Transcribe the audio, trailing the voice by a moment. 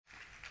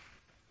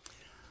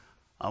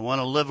I want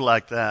to live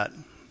like that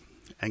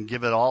and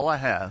give it all I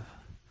have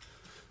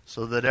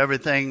so that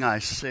everything I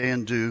say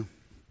and do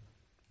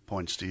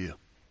points to you.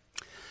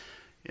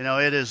 You know,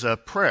 it is a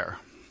prayer,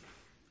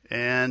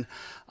 and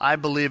I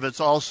believe it's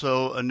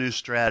also a new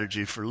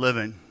strategy for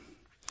living.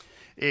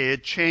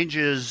 It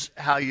changes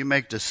how you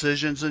make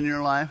decisions in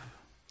your life,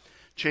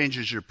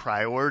 changes your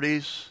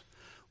priorities,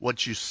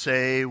 what you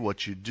say,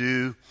 what you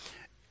do.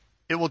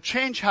 It will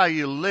change how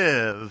you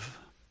live.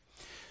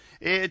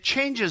 It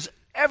changes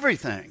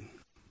everything.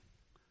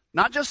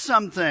 Not just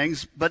some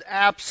things, but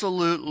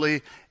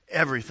absolutely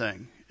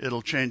everything.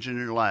 It'll change in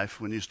your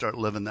life when you start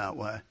living that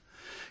way.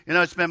 You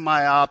know, it's been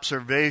my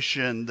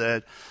observation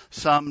that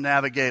some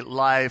navigate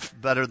life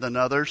better than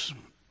others.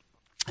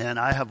 And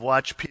I have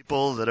watched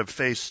people that have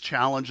faced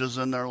challenges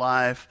in their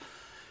life.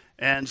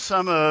 And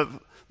some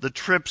of the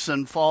trips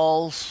and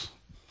falls,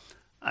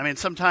 I mean,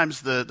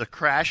 sometimes the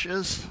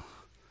crashes,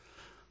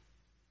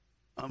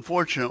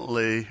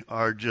 unfortunately,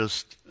 are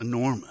just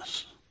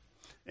enormous.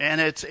 And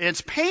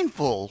it's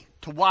painful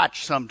to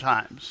watch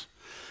sometimes.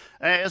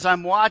 As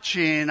I'm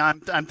watching,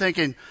 I'm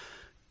thinking,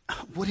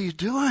 what are you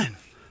doing?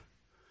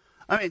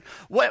 I mean,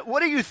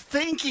 what are you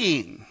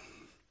thinking?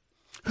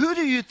 Who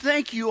do you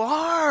think you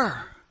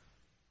are?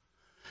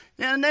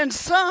 And then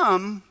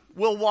some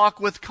will walk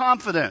with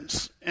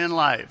confidence in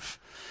life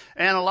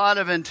and a lot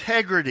of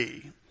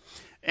integrity.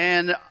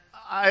 And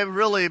I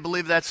really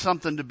believe that's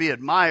something to be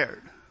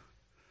admired.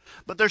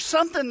 But there's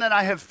something that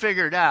I have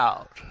figured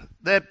out,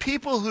 that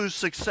people who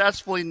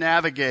successfully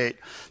navigate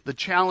the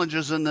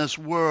challenges in this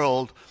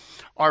world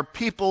are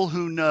people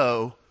who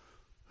know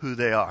who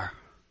they are.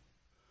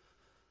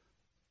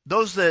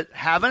 Those that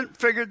haven't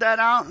figured that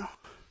out,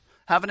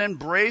 haven't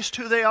embraced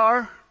who they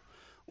are,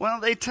 well,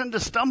 they tend to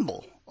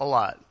stumble a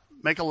lot,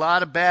 make a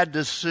lot of bad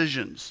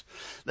decisions.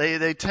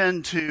 They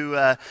tend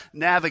to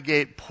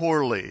navigate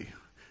poorly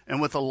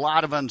and with a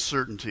lot of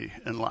uncertainty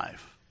in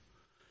life.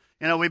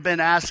 You know, we've been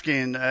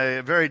asking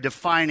a very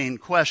defining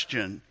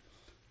question: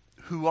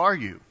 who are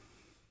you?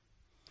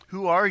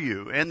 Who are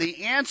you? And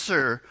the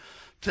answer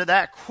to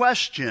that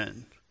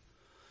question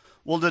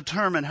will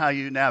determine how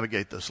you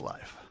navigate this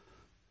life.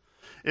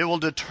 It will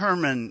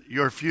determine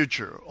your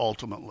future,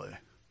 ultimately.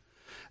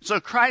 So,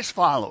 Christ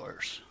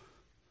followers,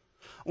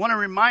 I want to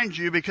remind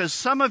you, because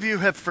some of you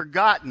have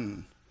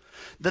forgotten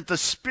that the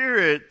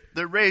Spirit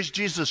that raised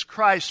Jesus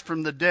Christ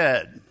from the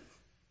dead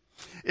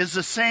is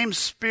the same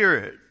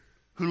Spirit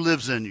who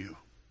lives in you.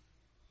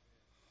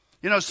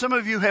 You know, some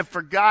of you have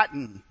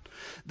forgotten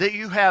that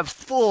you have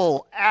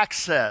full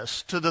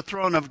access to the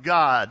throne of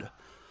God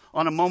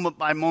on a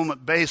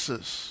moment-by-moment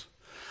basis.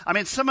 I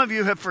mean, some of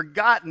you have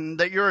forgotten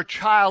that you're a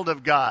child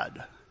of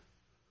God,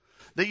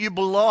 that you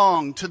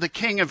belong to the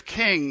King of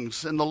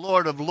Kings and the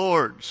Lord of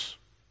Lords.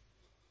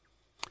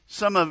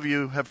 Some of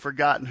you have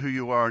forgotten who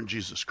you are in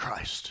Jesus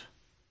Christ.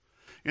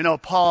 You know,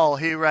 Paul,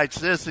 he writes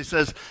this, he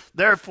says,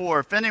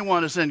 "Therefore, if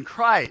anyone is in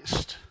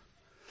Christ,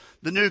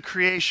 the new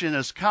creation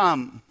has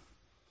come.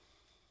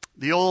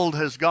 The old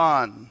has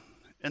gone,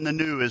 and the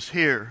new is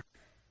here."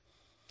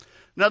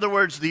 In other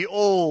words, the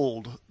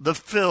old, the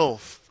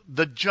filth,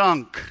 the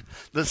junk,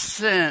 the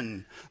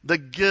sin, the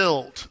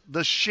guilt,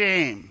 the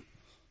shame,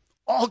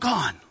 all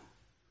gone.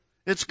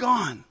 It's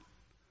gone.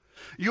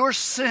 Your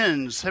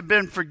sins have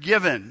been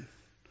forgiven.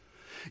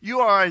 You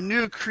are a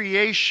new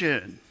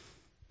creation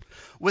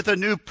with a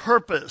new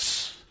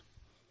purpose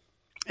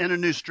and a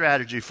new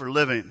strategy for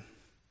living.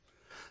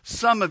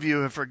 Some of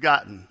you have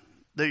forgotten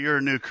that you're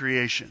a new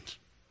creation.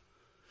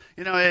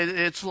 You know,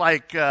 it's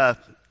like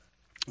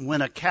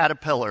when a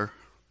caterpillar,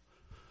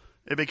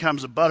 it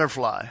becomes a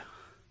butterfly.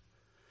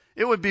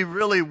 It would be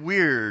really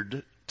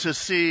weird to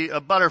see a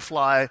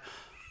butterfly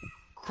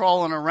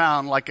crawling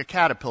around like a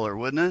caterpillar,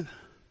 wouldn't it?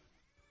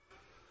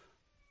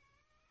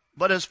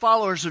 But as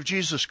followers of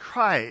Jesus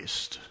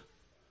Christ,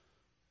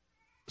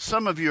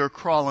 some of you are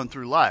crawling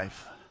through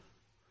life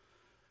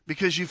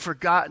because you've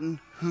forgotten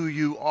who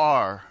you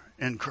are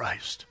in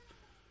Christ.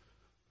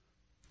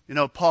 You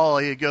know, Paul,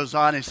 he goes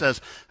on, he says,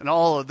 and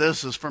all of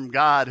this is from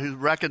God, who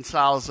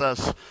reconciles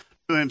us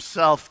to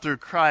himself through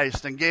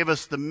Christ and gave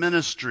us the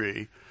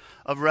ministry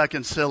of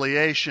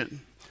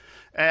reconciliation.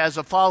 As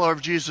a follower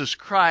of Jesus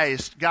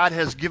Christ, God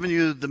has given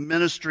you the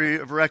ministry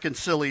of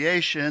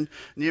reconciliation,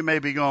 and you may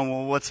be going,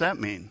 well, what's that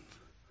mean?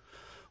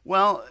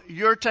 Well,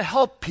 you're to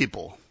help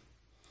people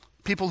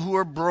who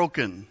are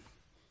broken,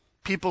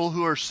 people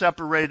who are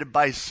separated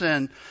by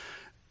sin.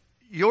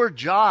 Your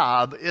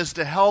job is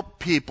to help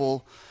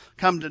people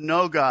come to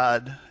know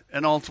God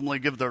and ultimately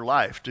give their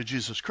life to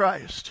Jesus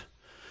Christ.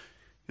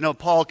 You know,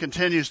 Paul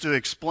continues to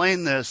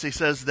explain this. He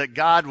says that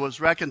God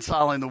was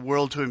reconciling the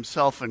world to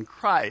himself in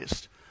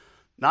Christ,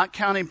 not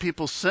counting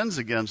people's sins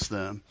against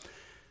them.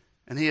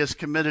 And he has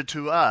committed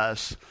to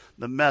us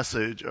the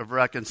message of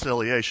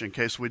reconciliation. In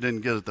case we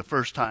didn't get it the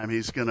first time,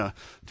 he's going to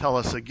tell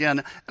us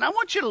again. And I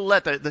want you to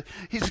let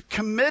he's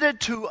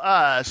committed to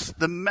us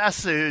the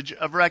message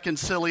of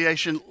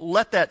reconciliation.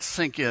 Let that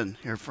sink in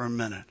here for a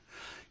minute.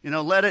 You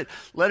know, let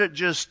it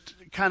just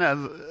kind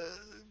of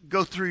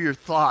go through your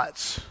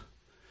thoughts.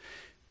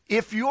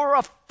 If you're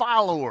a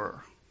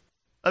follower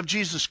of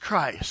Jesus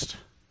Christ,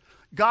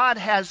 God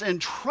has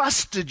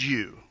entrusted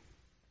you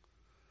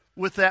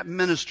with that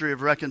ministry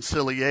of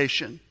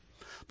reconciliation.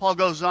 Paul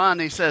goes on,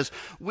 he says,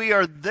 we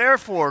are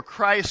therefore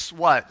Christ's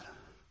what?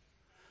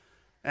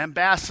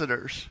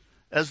 Ambassadors,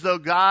 as though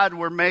God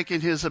were making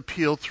his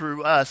appeal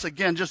through us.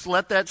 Again, just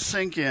let that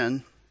sink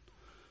in.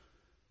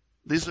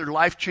 These are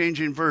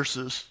life-changing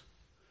verses.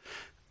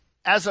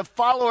 As a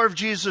follower of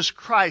Jesus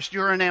Christ,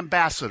 you're an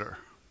ambassador.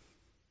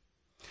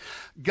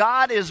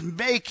 God is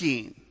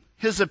making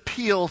his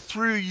appeal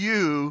through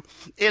you.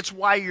 It's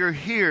why you're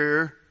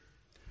here.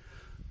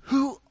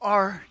 Who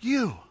are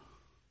you?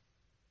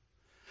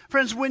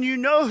 Friends, when you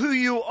know who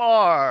you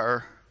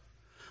are,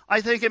 I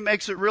think it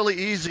makes it really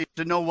easy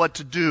to know what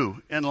to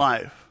do in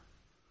life.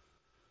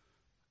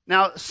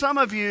 Now, some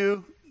of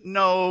you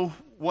know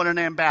what an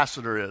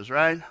ambassador is,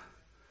 right?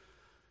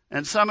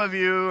 And some of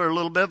you are a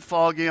little bit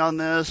foggy on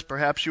this.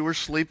 Perhaps you were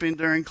sleeping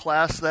during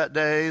class that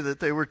day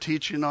that they were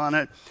teaching on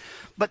it.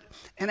 But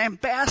an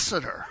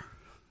ambassador,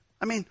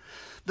 I mean,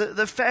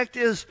 the fact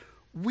is,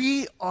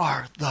 we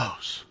are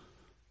those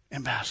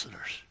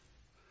ambassadors.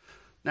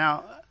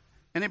 Now,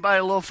 anybody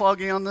a little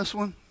foggy on this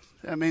one?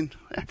 I mean,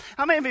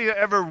 how many of you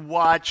ever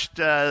watched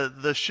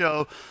the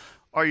show,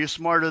 Are You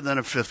Smarter Than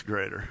a Fifth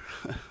Grader?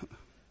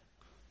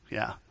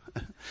 Yeah.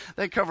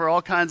 They cover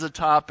all kinds of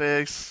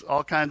topics,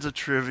 all kinds of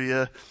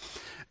trivia.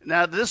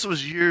 Now, this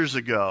was years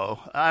ago.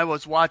 I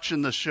was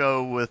watching the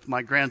show with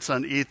my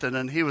grandson, Ethan,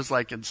 and he was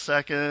like in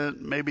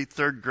second, maybe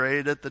third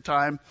grade at the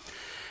time.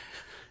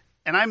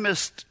 And I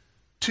missed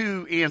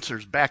 2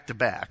 answers back to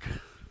back.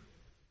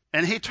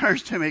 And he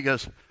turns to me and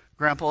goes,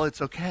 Grandpa,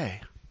 it's okay.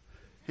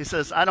 He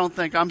says, I don't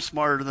think I'm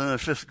smarter than a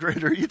fifth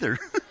grader either.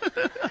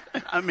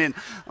 I mean,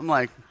 I'm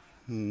like,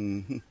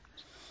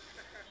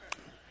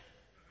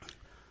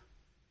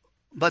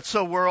 But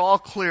so we're all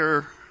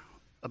clear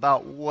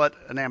about what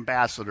an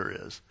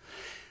ambassador is.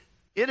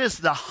 It is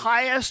the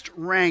highest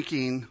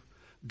ranking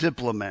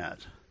diplomat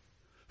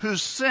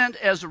who's sent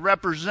as a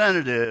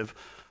representative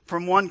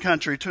from one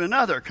country to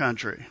another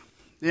country.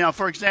 You know,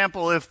 for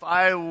example, if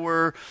I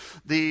were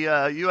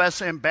the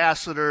U.S.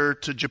 ambassador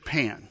to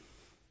Japan,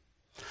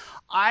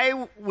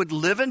 I would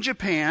live in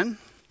Japan.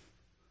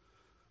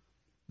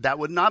 That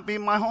would not be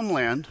my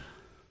homeland.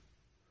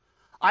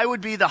 I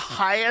would be the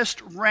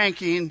highest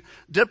ranking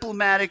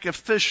diplomatic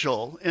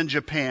official in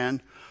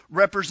Japan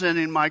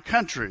representing my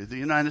country, the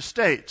United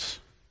States.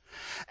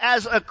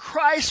 As a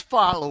Christ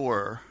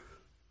follower,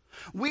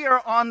 we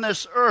are on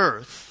this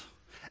earth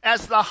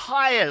as the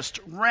highest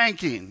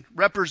ranking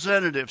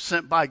representative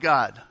sent by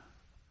God.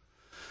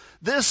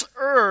 This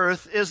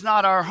earth is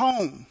not our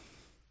home.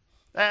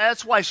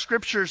 That's why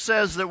Scripture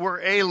says that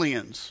we're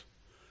aliens.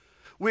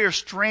 We are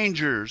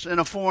strangers in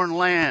a foreign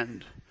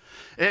land.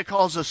 It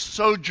calls us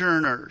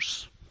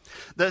sojourners.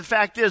 The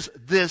fact is,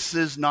 this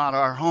is not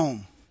our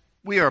home.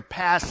 We are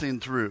passing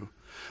through.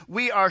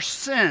 We are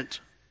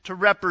sent to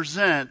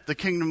represent the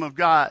kingdom of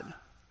God.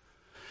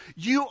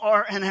 You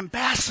are an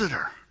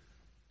ambassador.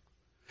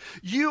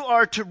 You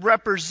are to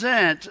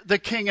represent the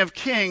King of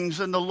Kings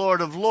and the Lord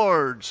of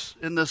Lords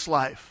in this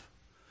life.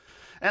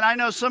 And I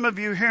know some of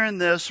you hearing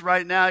this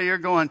right now, you're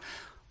going,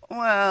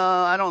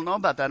 well, I don't know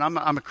about that. I'm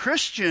a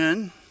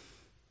Christian,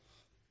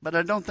 but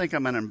I don't think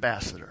I'm an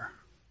ambassador.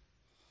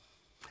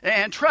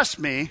 And trust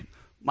me,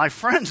 my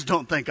friends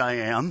don't think I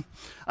am.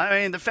 I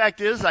mean, the fact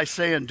is, I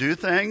say and do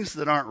things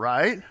that aren't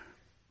right.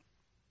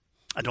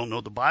 I don't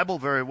know the Bible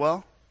very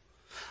well.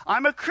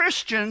 I'm a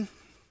Christian,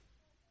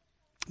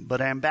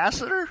 but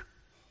ambassador?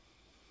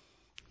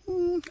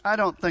 I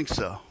don't think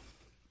so.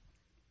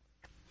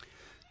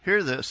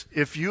 Hear this.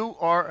 If you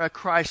are a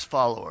Christ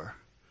follower,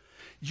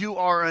 you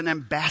are an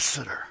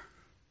ambassador.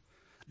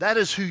 That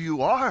is who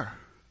you are.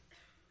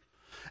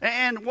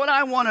 And what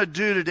I want to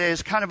do today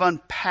is kind of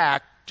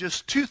unpack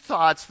just 2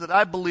 thoughts that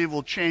I believe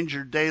will change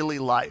your daily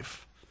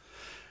life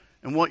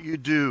and what you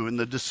do and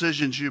the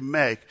decisions you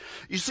make.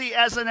 You see,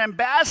 as an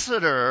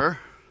ambassador,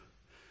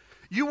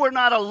 you were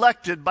not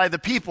elected by the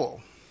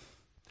people.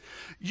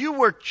 You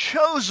were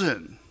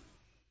chosen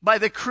by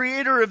the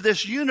creator of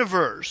this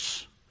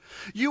universe.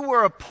 You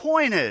were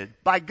appointed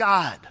by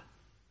God.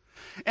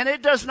 And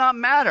it does not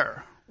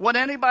matter what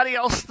anybody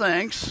else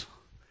thinks.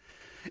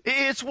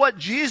 It's what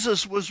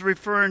Jesus was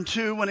referring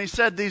to when he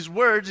said these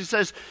words. He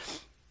says,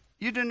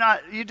 you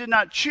did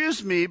not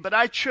choose me, but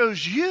I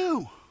chose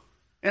you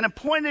and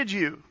appointed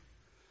you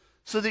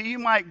so that you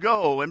might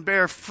go and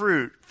bear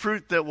fruit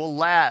that will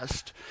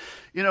last.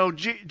 You know,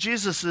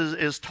 Jesus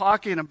is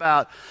talking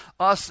about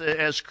us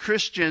as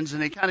Christians,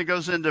 and he kind of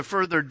goes into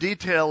further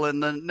detail in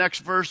the next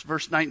verse,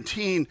 verse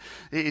 19.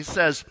 He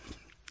says,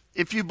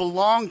 if you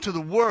belong to the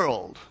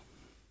world,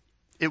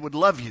 it would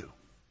love you.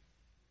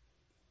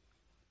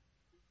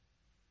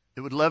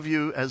 It would love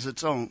you as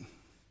its own.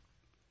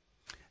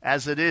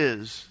 As it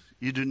is,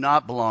 you do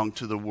not belong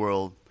to the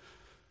world,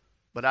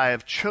 but I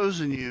have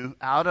chosen you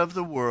out of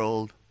the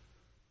world.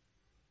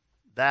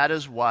 That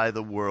is why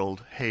the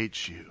world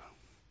hates you.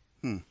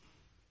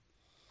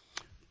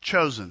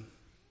 Chosen,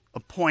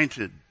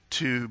 appointed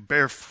to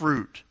bear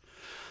fruit,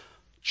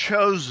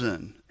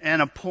 chosen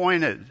and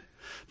appointed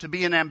to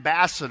be an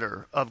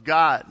ambassador of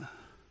God.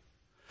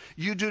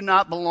 You do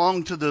not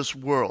belong to this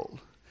world.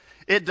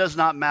 It does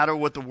not matter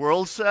what the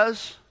world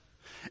says.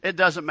 It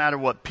doesn't matter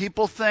what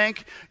people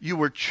think. You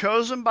were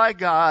chosen by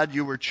God.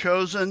 You were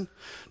chosen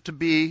to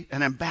be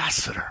an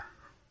ambassador.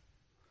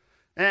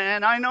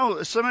 And I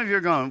know some of you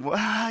are going,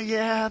 well,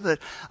 yeah, but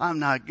I'm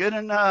not good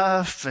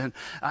enough, and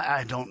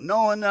I don't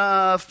know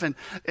enough, and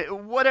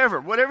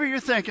whatever you're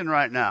thinking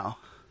right now,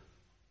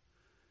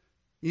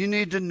 you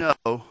need to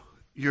know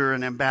you're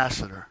an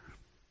ambassador.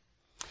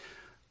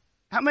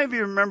 How many of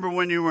you remember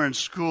when you were in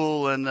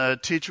school and the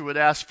teacher would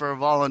ask for a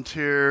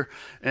volunteer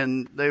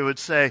and they would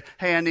say,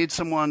 hey, I need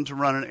someone to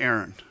run an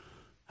errand?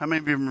 How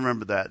many of you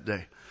remember that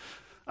day?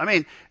 I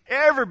mean,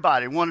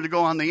 everybody wanted to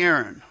go on the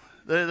errand.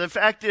 The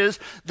fact is,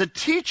 the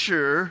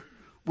teacher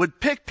would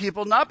pick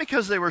people not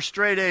because they were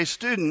straight A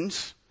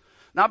students,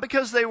 not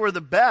because they were the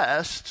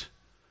best,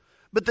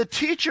 but the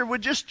teacher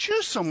would just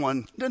choose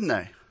someone, didn't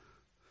they?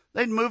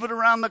 They'd move it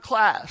around the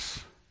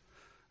class.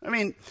 I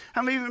mean,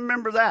 how many of you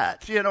remember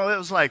that? You know, it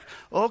was like,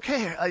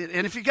 okay,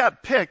 and if you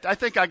got picked, I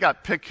think I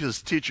got picked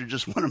because teacher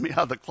just wanted me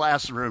out of the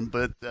classroom,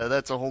 but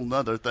that's a whole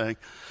nother thing.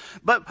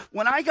 But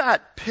when I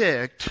got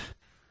picked,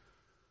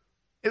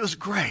 it was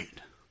great.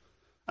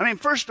 I mean,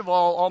 first of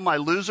all my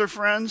loser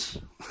friends,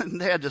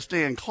 they had to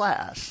stay in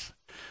class.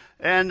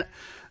 And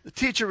the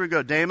teacher would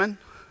go, Damon,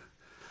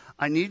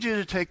 I need you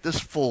to take this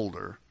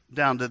folder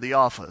down to the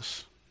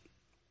office.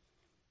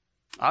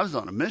 I was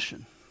on a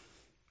mission,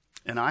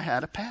 and I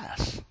had a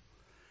pass.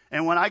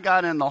 And when I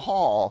got in the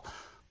hall,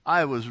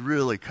 I was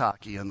really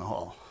cocky in the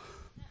hall.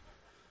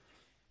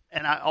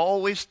 And I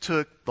always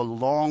took the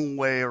long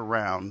way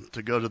around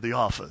to go to the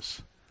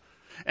office.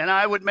 And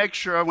I would make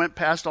sure I went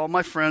past all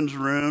my friends'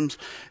 rooms.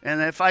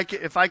 And if I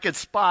could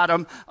spot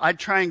them, I'd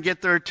try and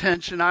get their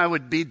attention. I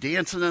would be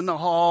dancing in the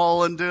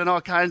hall and doing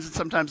all kinds. And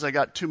sometimes I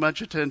got too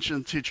much attention.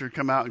 The teacher would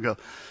come out and go,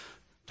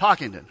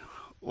 Talkington,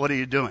 what are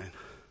you doing?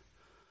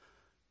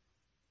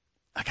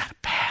 I got a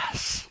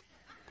pass.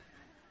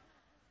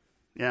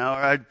 You know,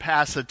 or I'd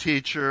pass a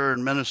teacher or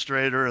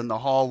administrator in the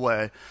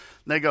hallway. And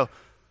they go,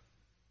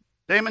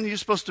 Damon, you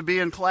supposed to be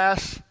in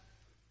class?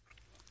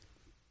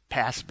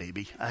 Pass,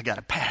 baby. I got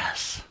a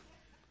pass.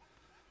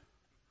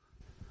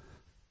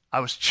 I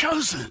was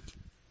chosen,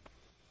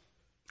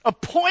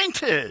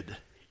 appointed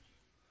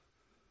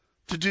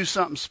to do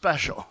something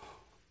special.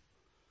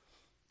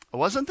 I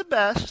wasn't the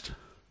best,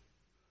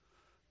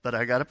 but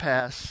I got a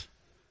pass,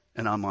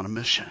 and I'm on a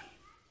mission.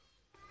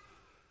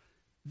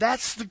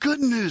 That's the good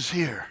news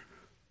here.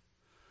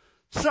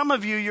 Some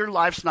of you, your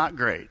life's not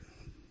great.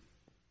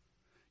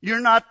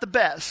 You're not the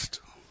best.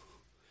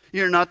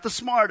 You're not the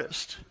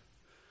smartest.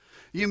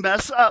 You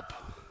mess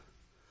up.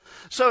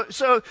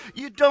 So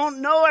you don't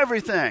know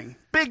everything.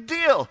 Big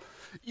deal.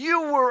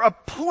 You were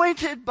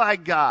appointed by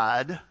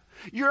God.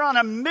 You're on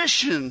a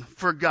mission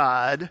for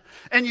God,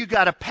 and you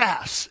got a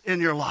pass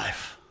in your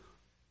life.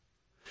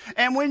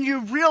 And when you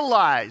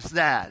realize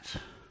that,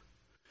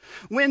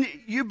 when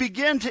you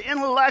begin to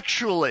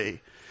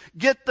intellectually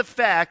get the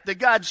fact that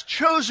God's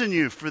chosen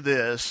you for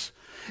this,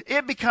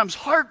 it becomes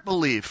heart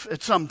belief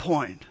at some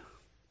point.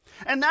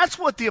 And that's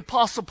what the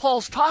Apostle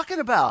Paul's talking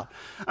about.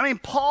 I mean,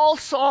 Paul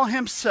saw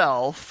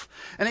himself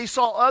and he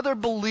saw other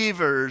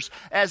believers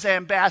as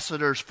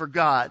ambassadors for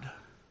God.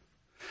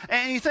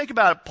 And you think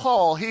about it,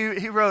 Paul,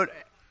 he wrote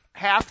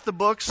half the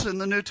books in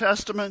the New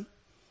Testament.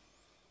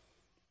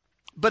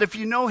 But if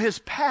you know his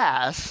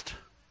past,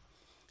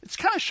 it's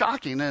kind of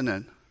shocking, isn't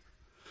it?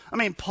 I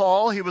mean,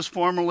 Paul, he was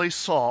formerly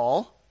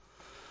Saul.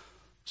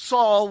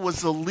 Saul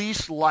was the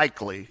least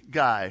likely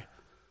guy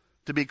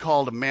to be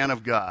called a man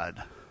of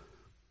God.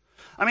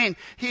 I mean,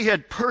 he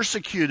had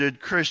persecuted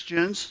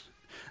Christians.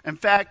 In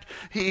fact,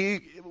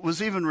 he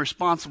was even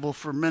responsible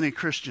for many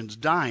Christians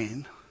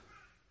dying.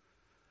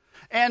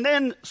 And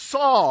then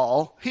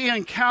Saul, he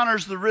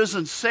encounters the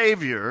risen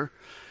Savior,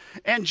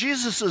 and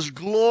Jesus'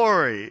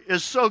 glory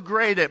is so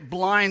great it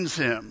blinds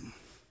him.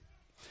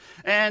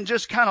 And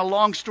just kind of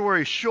long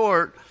story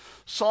short,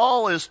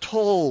 Saul is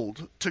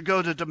told to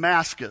go to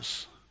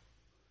Damascus.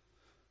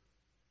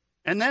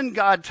 And then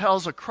God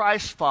tells a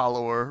Christ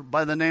follower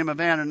by the name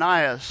of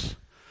Ananias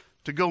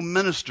to go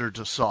minister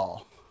to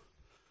Saul.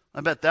 I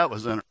bet that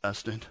was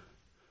interesting.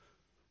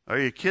 Are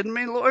you kidding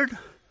me, Lord?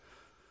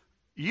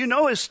 You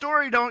know his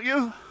story, don't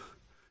you?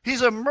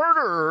 He's a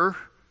murderer,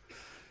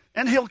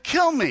 and he'll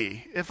kill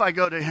me if I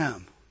go to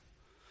him.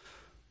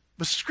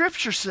 But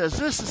Scripture says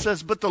this. It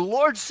says, but the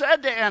Lord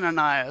said to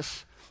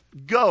Ananias,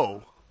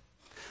 go.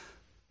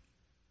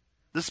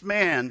 This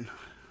man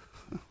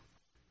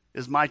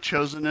is my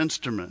chosen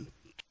instrument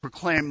to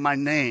proclaim my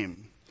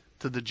name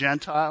to the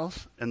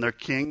Gentiles and their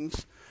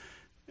kings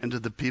and to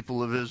the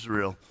people of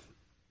Israel.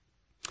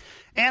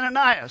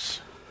 Ananias,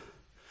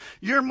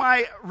 you're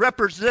my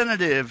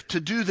representative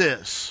to do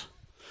this.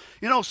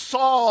 You know,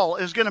 Saul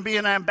is going to be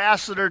an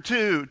ambassador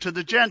too to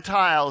the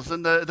Gentiles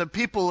and the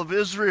people of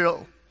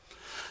Israel.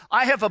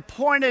 I have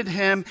appointed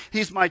him.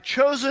 He's my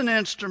chosen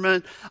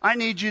instrument. I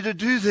need you to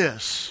do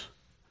this.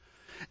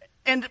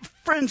 And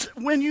friends,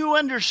 when you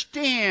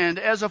understand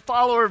as a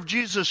follower of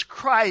Jesus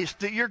Christ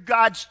that you're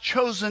God's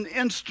chosen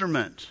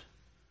instrument,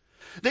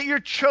 that you're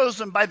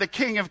chosen by the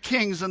King of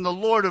Kings and the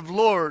Lord of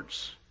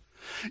Lords,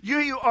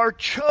 you are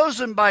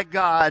chosen by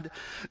God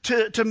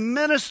to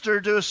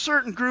minister to a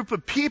certain group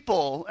of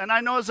people. And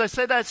I know as I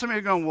say that, some of you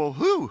are going, well,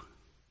 who?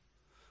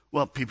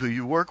 Well, people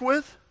you work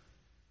with,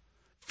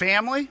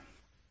 family,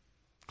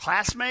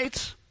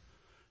 classmates,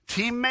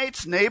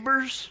 teammates,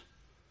 neighbors.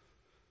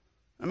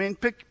 I mean,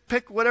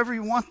 pick whatever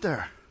you want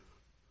there.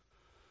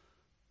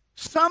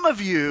 Some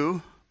of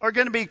you are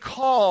going to be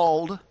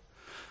called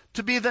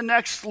to be the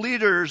next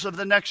leaders of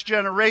the next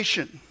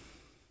generation.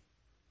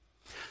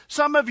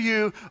 Some of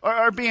you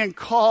are being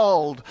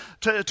called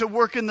to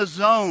work in the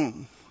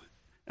zone.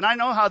 And I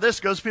know how this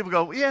goes. People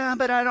go, yeah,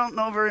 but I don't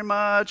know very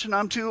much, and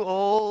I'm too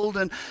old,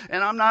 and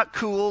I'm not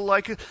cool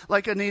like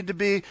I need to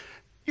be.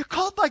 You're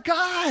called by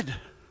God.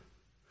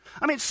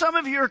 I mean, some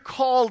of you are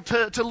called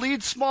to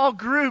lead small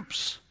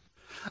groups.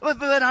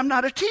 But I'm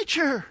not a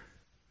teacher.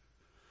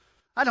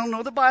 I don't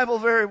know the Bible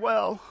very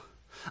well.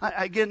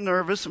 I get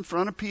nervous in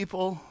front of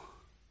people.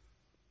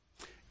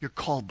 You're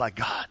called by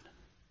God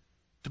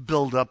to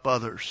build up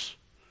others,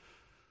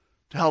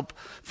 to help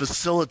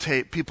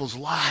facilitate people's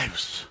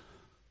lives.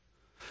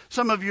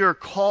 Some of you are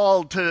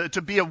called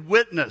to be a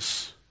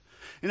witness,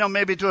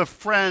 maybe to a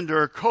friend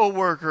or a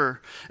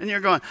coworker, and you're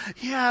going,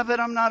 yeah, but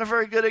I'm not a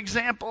very good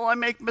example. I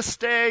make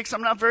mistakes.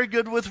 I'm not very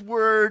good with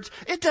words.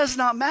 It does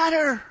not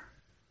matter.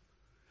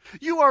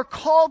 You are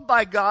called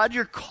by God.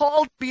 You're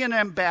called to be an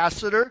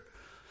ambassador.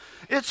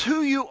 It's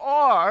who you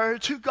are.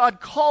 It's who God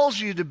calls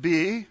you to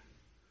be.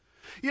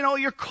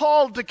 You're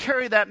called to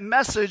carry that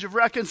message of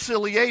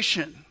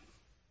reconciliation.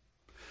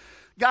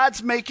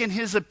 God's making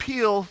his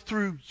appeal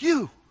through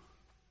you.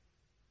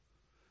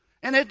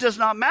 And it does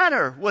not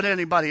matter what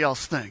anybody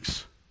else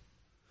thinks.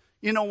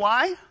 You know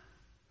why?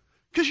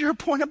 Because you're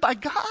appointed by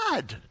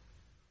God.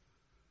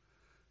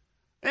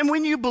 And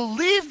when you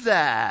believe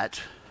that,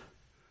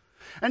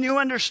 and you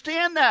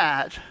understand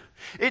that,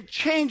 it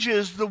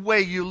changes the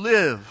way you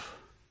live.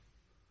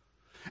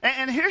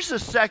 And here's the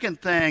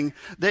second thing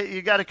that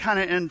you got to kind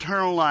of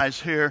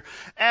internalize here.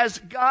 As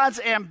God's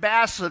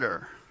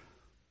ambassador,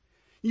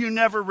 you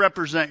never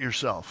represent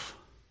yourself.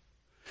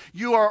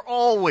 You are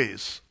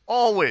always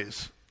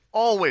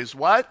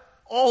what?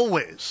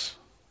 Always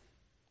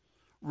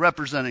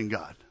representing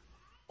God.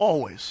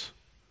 Always.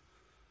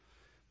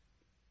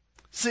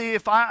 See,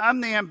 if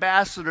I'm the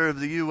ambassador of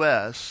the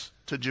U.S.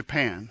 to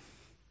Japan,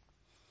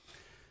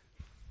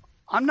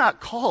 I'm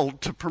not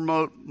called to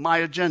promote my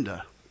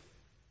agenda,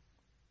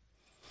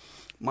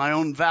 my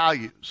own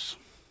values,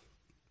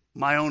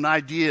 my own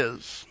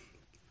ideas.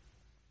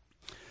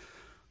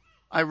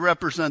 I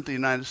represent the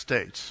United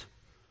States.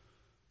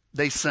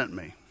 They sent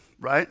me,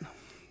 right?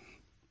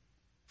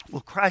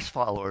 Well, Christ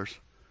followers,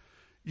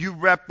 you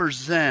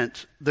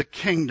represent the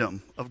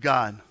kingdom of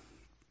God.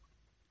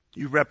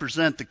 You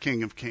represent the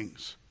King of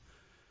Kings.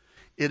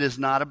 It is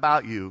not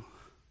about you.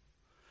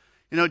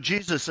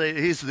 Jesus,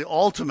 he's the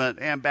ultimate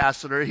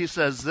ambassador. He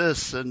says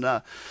this in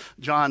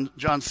John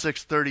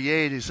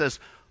 6:38. He says,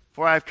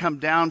 "For I have come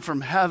down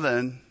from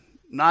heaven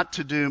not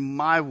to do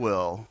my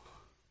will."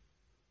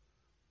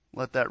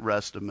 Let that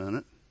rest a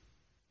minute.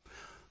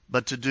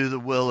 "But to do the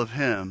will of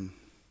him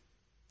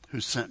who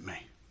sent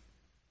me."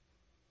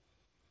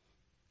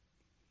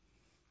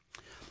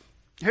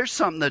 Here's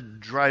something that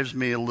drives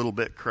me a little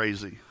bit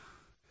crazy,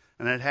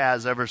 and it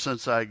has ever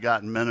since I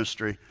got in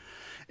ministry,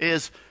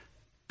 is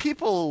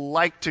people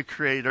like to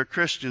create, or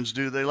Christians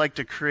do, they like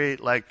to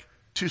create like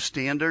two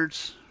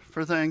standards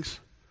for things.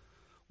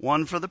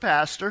 One for the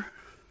pastor,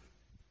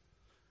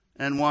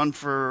 and one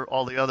for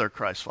all the other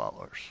Christ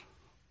followers.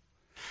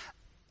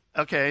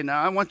 Okay,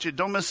 now I want you,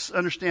 don't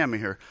misunderstand me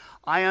here.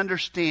 I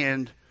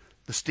understand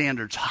the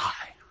standard's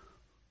high.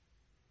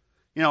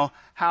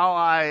 How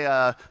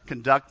I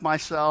conduct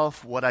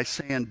myself, what I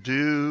say and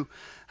do,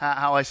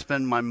 how I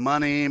spend my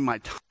money, my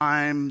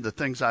time, the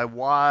things I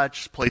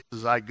watch,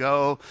 places I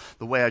go,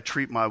 the way I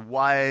treat my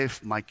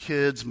wife, my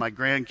kids, my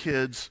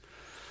grandkids.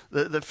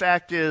 The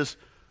fact is,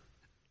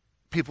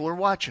 people are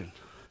watching.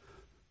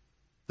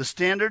 The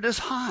standard is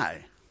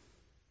high.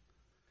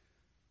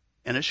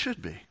 And it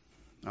should be.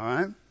 All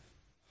right?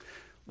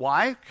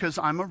 Why? Because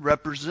I'm a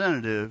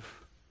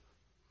representative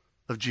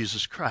of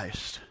Jesus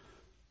Christ.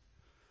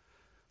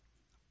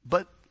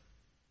 But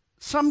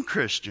some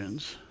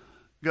Christians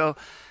go,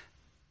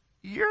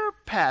 "You're a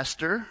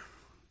pastor.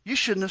 You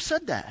shouldn't have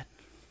said that.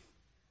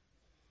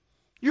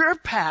 You're a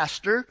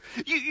pastor.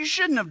 You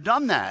shouldn't have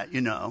done that,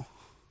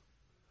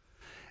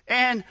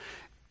 And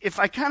if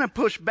I kind of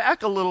push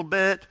back a little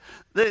bit,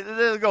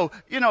 they'll go,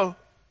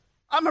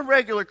 I'm a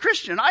regular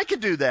Christian. I could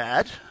do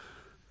that.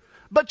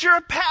 But you're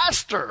a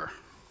pastor.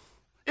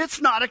 It's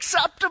not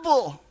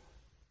acceptable.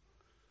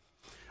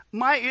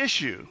 My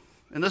issue,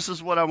 and this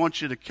is what I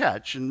want you to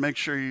catch and make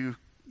sure you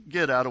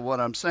get out of what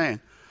I'm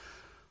saying.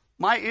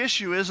 My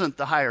issue isn't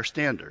the higher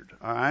standard,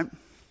 all right?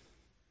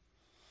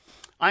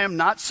 I am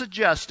not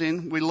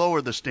suggesting we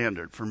lower the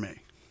standard for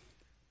me.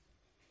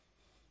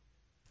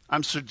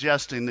 I'm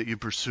suggesting that you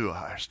pursue a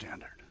higher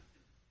standard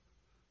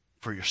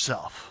for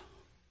yourself.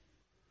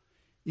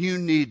 You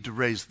need to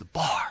raise the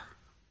bar.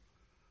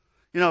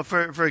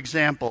 For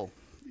example,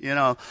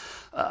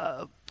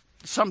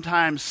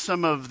 sometimes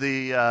some of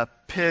the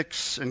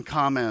pics and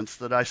comments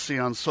that I see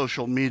on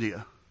social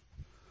media,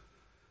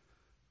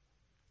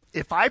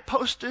 if I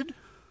posted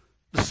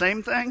the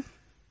same thing,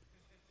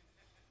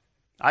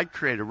 I'd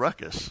create a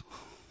ruckus.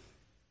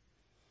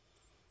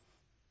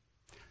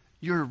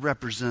 You're a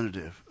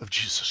representative of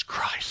Jesus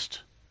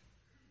Christ.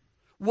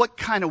 What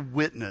kind of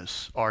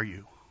witness are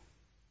you?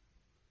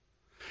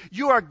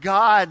 You are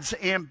God's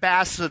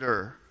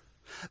ambassador.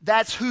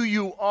 That's who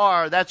you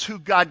are. That's who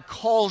God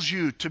calls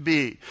you to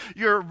be.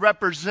 You're a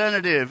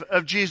representative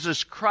of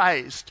Jesus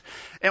Christ.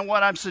 And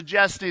what I'm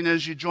suggesting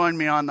is you join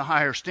me on the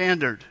higher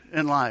standard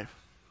in life.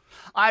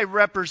 I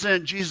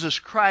represent Jesus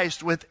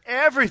Christ with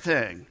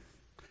everything,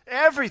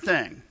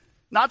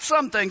 not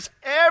some things,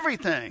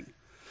 everything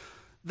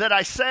that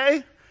I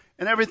say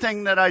and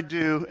everything that I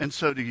do, and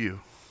so do you.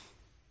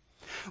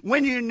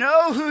 When you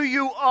know who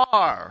you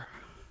are,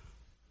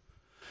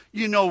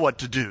 you know what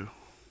to do.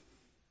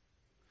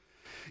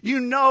 You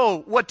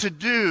know what to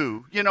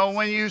do,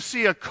 when you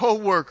see a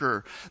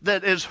coworker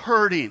that is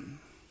hurting,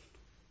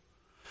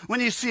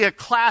 when you see a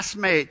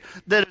classmate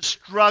that is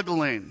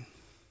struggling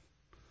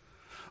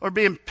or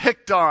being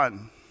picked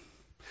on.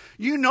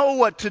 You know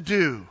what to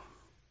do.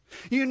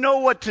 You know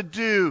what to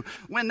do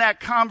when that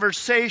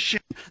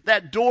conversation,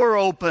 that door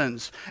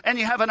opens, and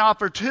you have an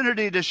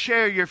opportunity to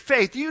share your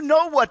faith. You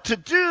know what to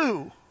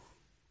do.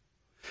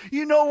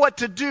 You know what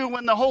to do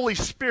when the Holy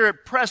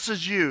Spirit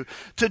presses you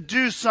to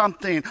do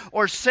something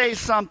or say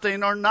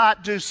something or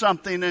not do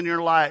something in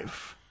your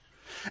life.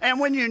 And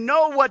when you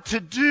know what to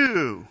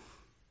do,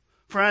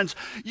 friends,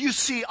 you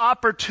see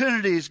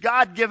opportunities,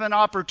 God-given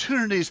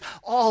opportunities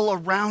all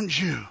around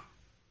you.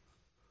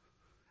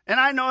 And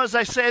I know as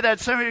I say that,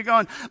 some of you are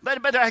going,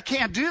 but I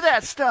can't do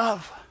that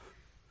stuff.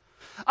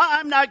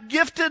 I'm not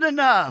gifted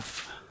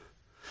enough.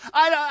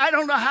 I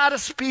don't know how to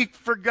speak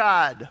for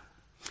God.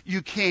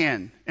 You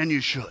can and you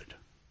should.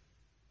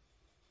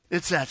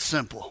 It's that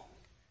simple.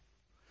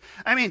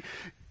 I mean,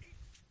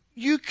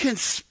 you can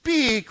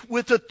speak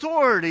with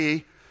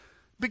authority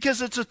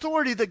because it's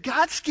authority that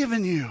God's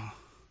given you.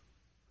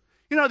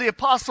 The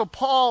Apostle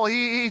Paul,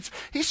 he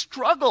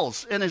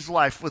struggles in his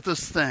life with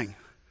this thing.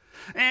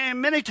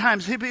 And many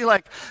times he'd be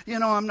like,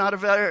 I'm not a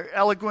very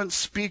eloquent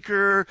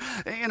speaker.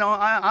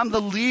 I'm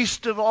the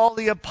least of all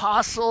the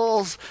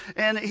apostles.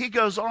 And he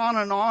goes on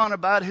and on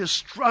about his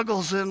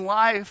struggles in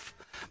life.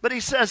 But he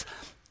says,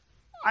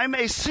 I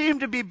may seem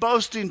to be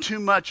boasting too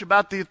much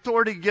about the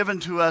authority given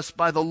to us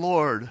by the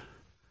Lord.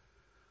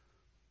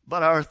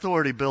 But our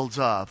authority builds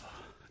up,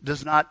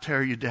 does not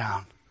tear you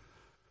down.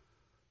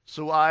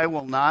 So I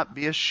will not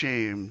be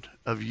ashamed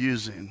of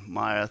using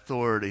my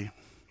authority.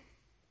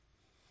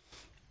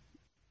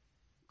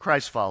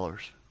 Christ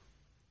followers,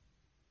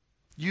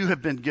 you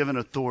have been given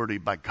authority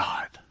by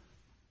God.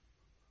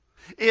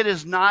 It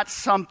is not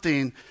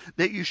something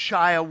that you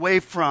shy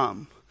away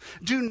from.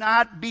 Do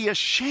not be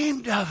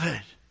ashamed of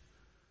it.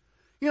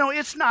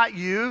 It's not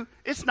you.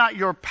 It's not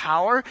your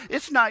power.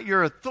 It's not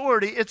your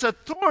authority. It's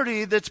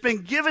authority that's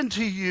been given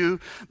to you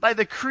by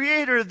the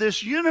creator of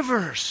this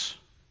universe.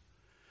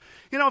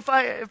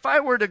 If I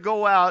were to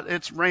go out,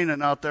 it's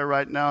raining out there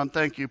right now, and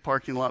thank you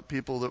parking lot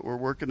people that were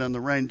working in the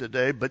rain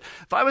today, but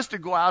if I was to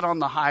go out on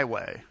the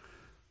highway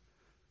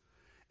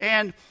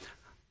and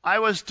I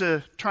was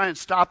to try and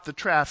stop the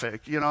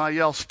traffic, I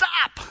yell,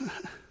 stop!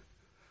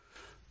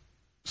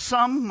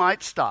 Some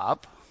might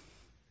stop,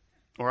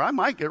 or I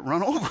might get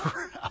run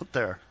over out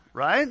there,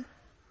 right?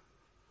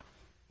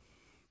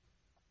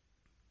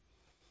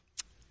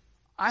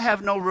 I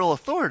have no real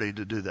authority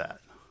to do that.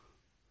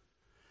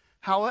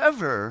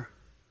 However,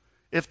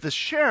 if the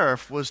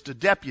sheriff was to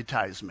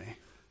deputize me,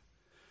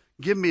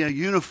 give me a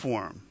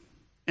uniform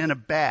and a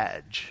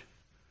badge,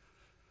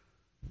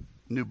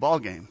 new ball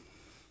game.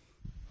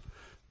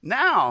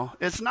 Now,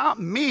 it's not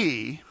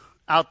me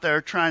out there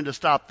trying to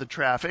stop the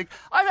traffic.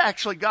 I've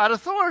actually got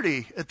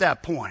authority at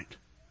that point.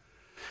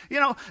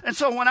 And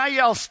so when I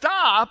yell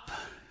stop,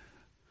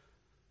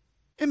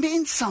 it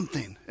means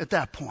something at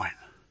that point.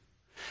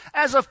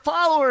 As a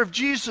follower of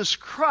Jesus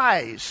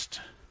Christ,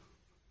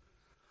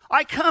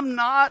 I come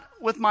not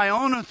with my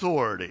own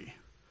authority,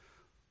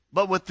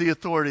 but with the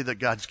authority that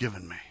God's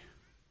given me.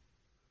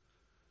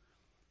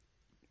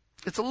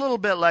 It's a little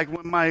bit like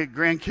when my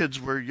grandkids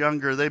were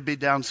younger, they'd be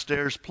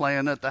downstairs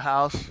playing at the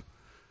house,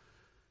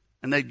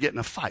 and they'd get in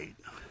a fight.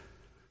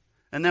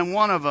 And then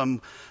one of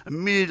them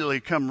immediately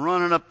come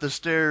running up the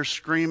stairs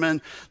screaming.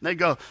 And they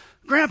go,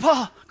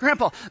 Grandpa,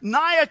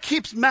 Naya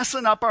keeps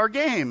messing up our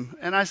game.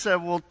 And I said,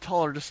 well,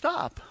 tell her to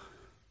stop.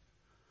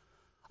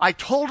 I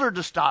told her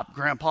to stop,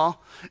 Grandpa,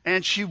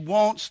 and she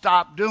won't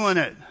stop doing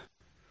it.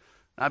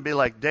 I'd be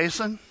like,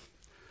 Dason,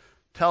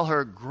 tell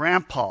her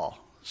Grandpa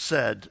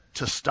said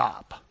to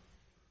stop.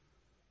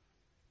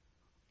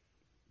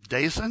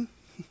 Dason,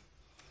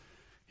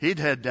 he'd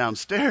head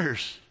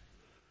downstairs.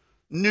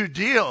 New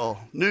deal,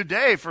 new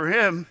day for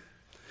him.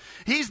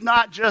 He's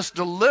not just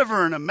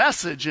delivering a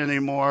message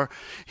anymore.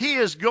 He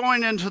is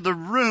going into the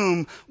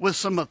room with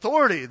some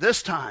authority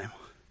this time.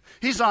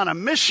 He's on a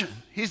mission.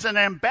 He's an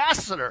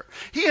ambassador.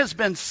 He has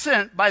been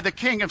sent by the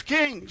King of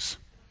Kings.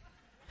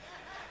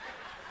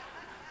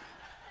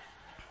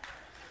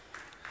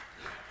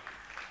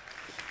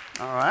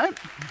 All right?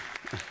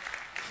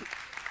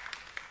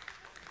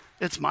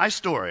 It's my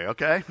story,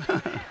 okay?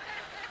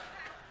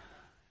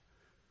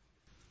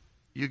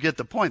 You get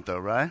the point, though,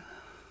 right?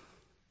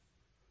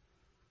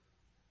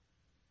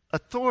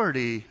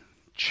 Authority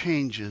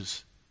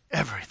changes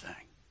everything.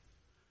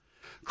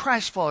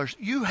 Christ followers,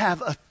 you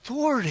have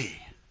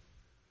authority,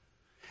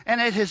 and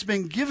it has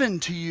been given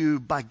to you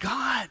by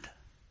God.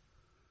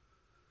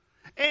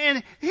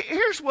 And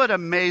here's what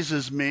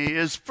amazes me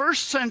is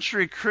first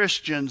century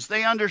Christians,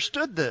 they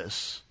understood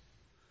this.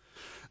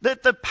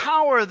 That the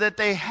power that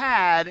they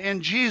had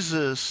in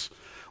Jesus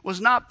was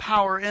not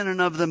power in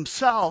and of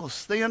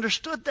themselves. They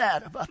understood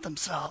that about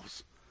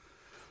themselves.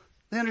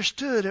 They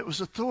understood it was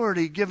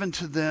authority given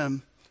to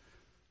them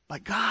by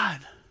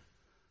God.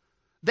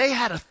 They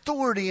had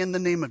authority in the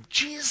name of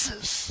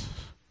Jesus.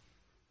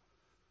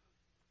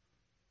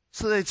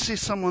 So they'd see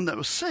someone that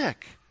was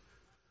sick.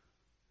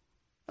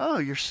 Oh,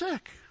 you're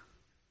sick.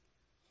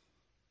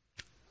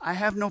 I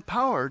have no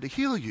power to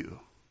heal you.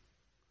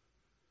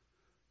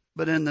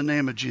 But in the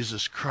name of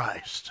Jesus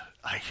Christ,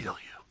 I heal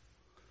you.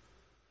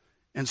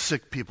 And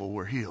sick people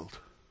were healed.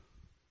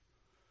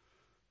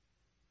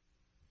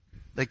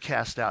 They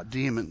cast out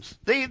demons.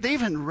 They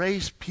even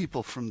raised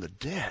people from the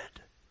dead.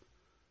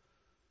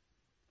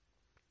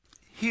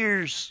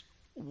 Here's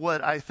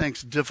what I think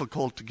is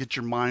difficult to get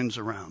your minds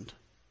around.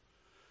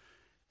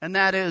 And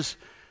that is,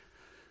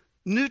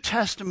 New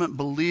Testament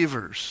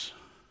believers,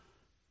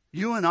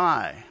 you and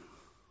I,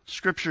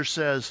 Scripture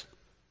says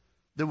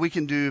that we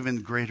can do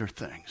even greater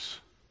things.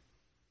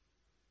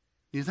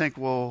 You think,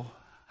 well,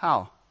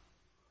 how?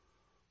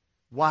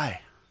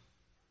 Why?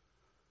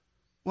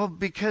 Well,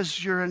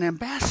 because you're an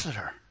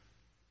ambassador.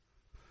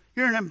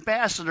 You're an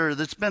ambassador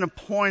that's been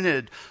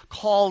appointed,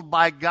 called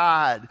by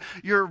God.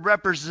 You're a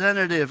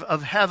representative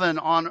of heaven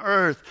on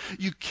earth.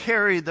 You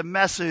carry the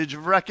message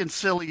of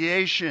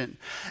reconciliation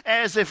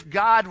as if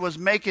God was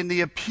making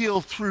the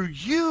appeal through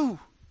you.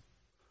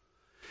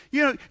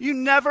 You know, you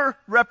never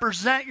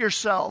represent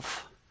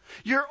yourself.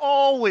 You're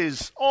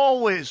always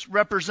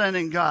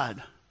representing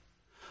God.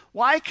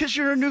 Why? Because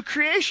you're a new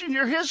creation.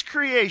 You're His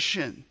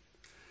creation.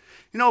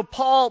 You know,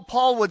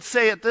 Paul would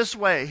say it this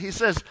way. He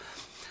says,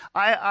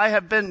 I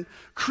have been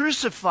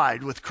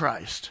crucified with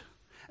Christ,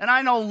 and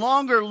I no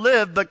longer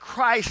live, but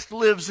Christ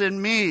lives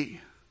in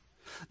me.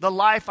 The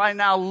life I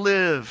now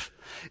live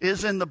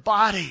is in the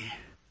body.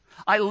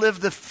 I live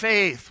the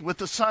faith with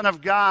the Son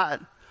of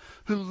God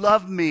who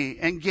loved me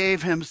and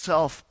gave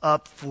Himself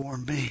up for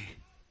me.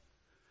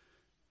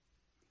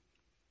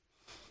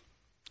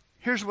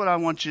 Here's what I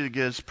want you to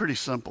get. It's pretty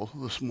simple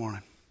this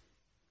morning.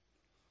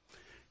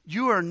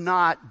 You are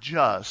not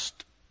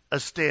just a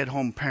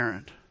stay-at-home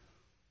parent.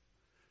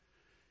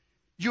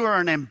 You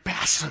are an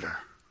ambassador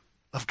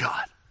of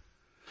God.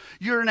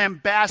 You're an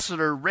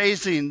ambassador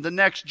raising the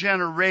next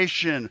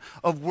generation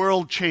of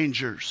world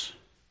changers.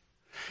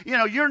 You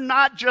know, you're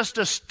not just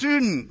a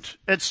student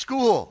at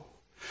school.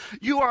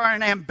 You are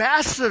an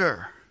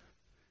ambassador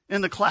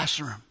in the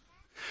classroom.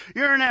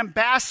 You're an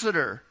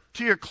ambassador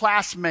to your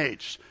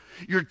classmates,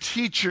 your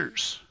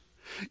teachers.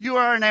 You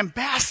are an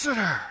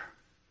ambassador.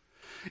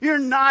 You're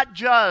not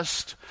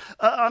just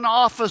an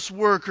office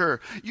worker.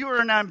 You are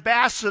an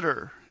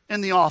ambassador in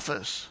the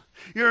office.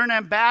 You're an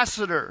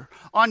ambassador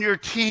on your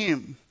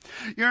team.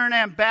 You're an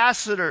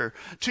ambassador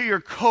to your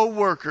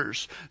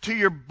coworkers, to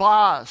your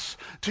boss,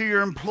 to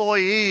your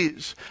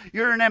employees.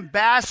 You're an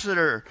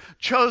ambassador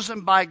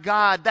chosen by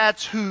God.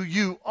 That's who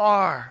you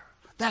are.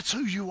 That's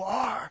who you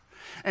are.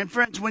 And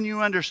friends, when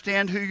you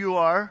understand who you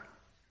are,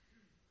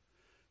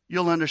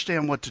 you'll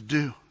understand what to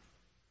do.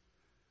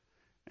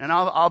 And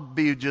I'll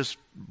be just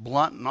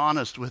blunt and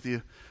honest with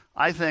you.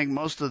 I think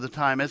most of the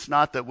time it's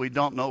not that we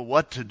don't know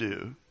what to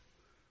do.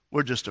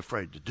 We're just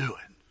afraid to do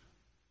it.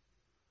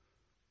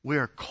 We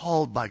are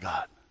called by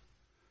God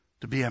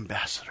to be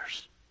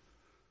ambassadors.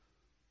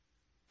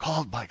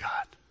 Called by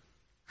God.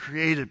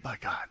 Created by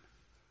God.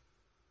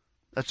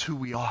 That's who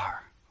we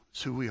are.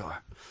 That's who we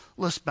are.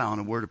 Let's bow in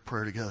a word of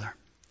prayer together.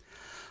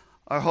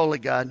 Our holy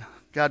God,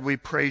 God, we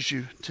praise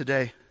you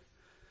today.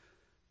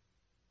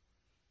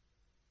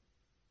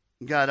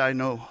 God, I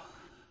know,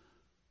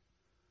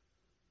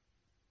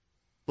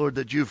 Lord,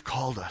 that you've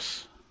called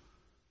us.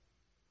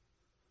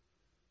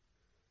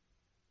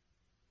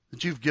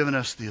 That you've given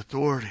us the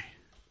authority.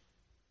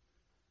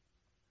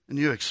 And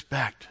you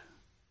expect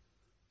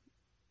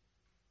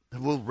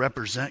that we'll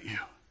represent you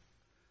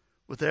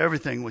with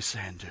everything we say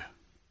and do.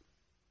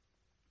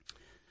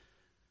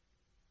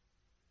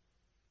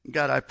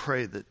 God, I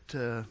pray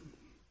that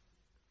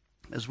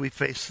as we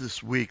face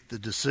this week, the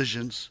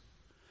decisions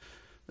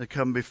that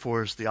come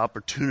before us, the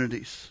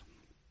opportunities,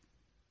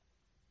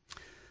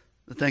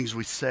 the things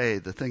we say,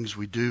 the things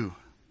we do,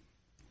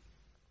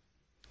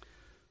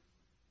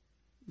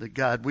 that,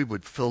 God, we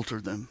would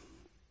filter them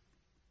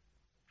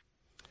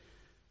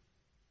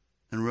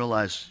and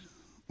realize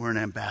we're an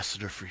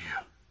ambassador for you.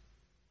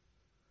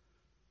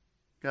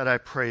 God, I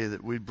pray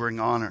that we'd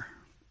bring honor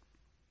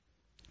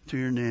to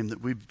your name,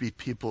 that we'd be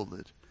people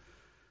that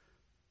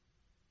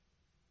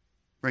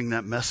bring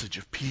that message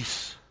of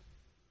peace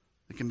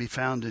that can be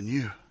found in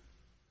you.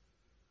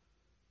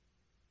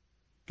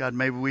 God,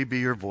 may we be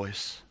your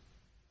voice,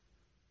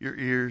 your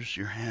ears,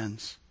 your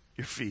hands,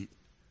 your feet.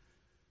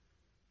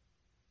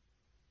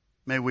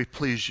 May we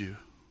please you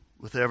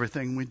with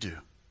everything we do.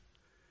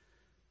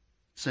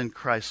 It's in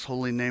Christ's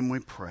holy name we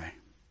pray.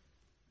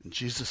 In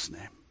Jesus'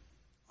 name,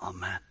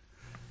 amen.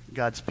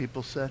 God's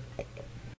people said.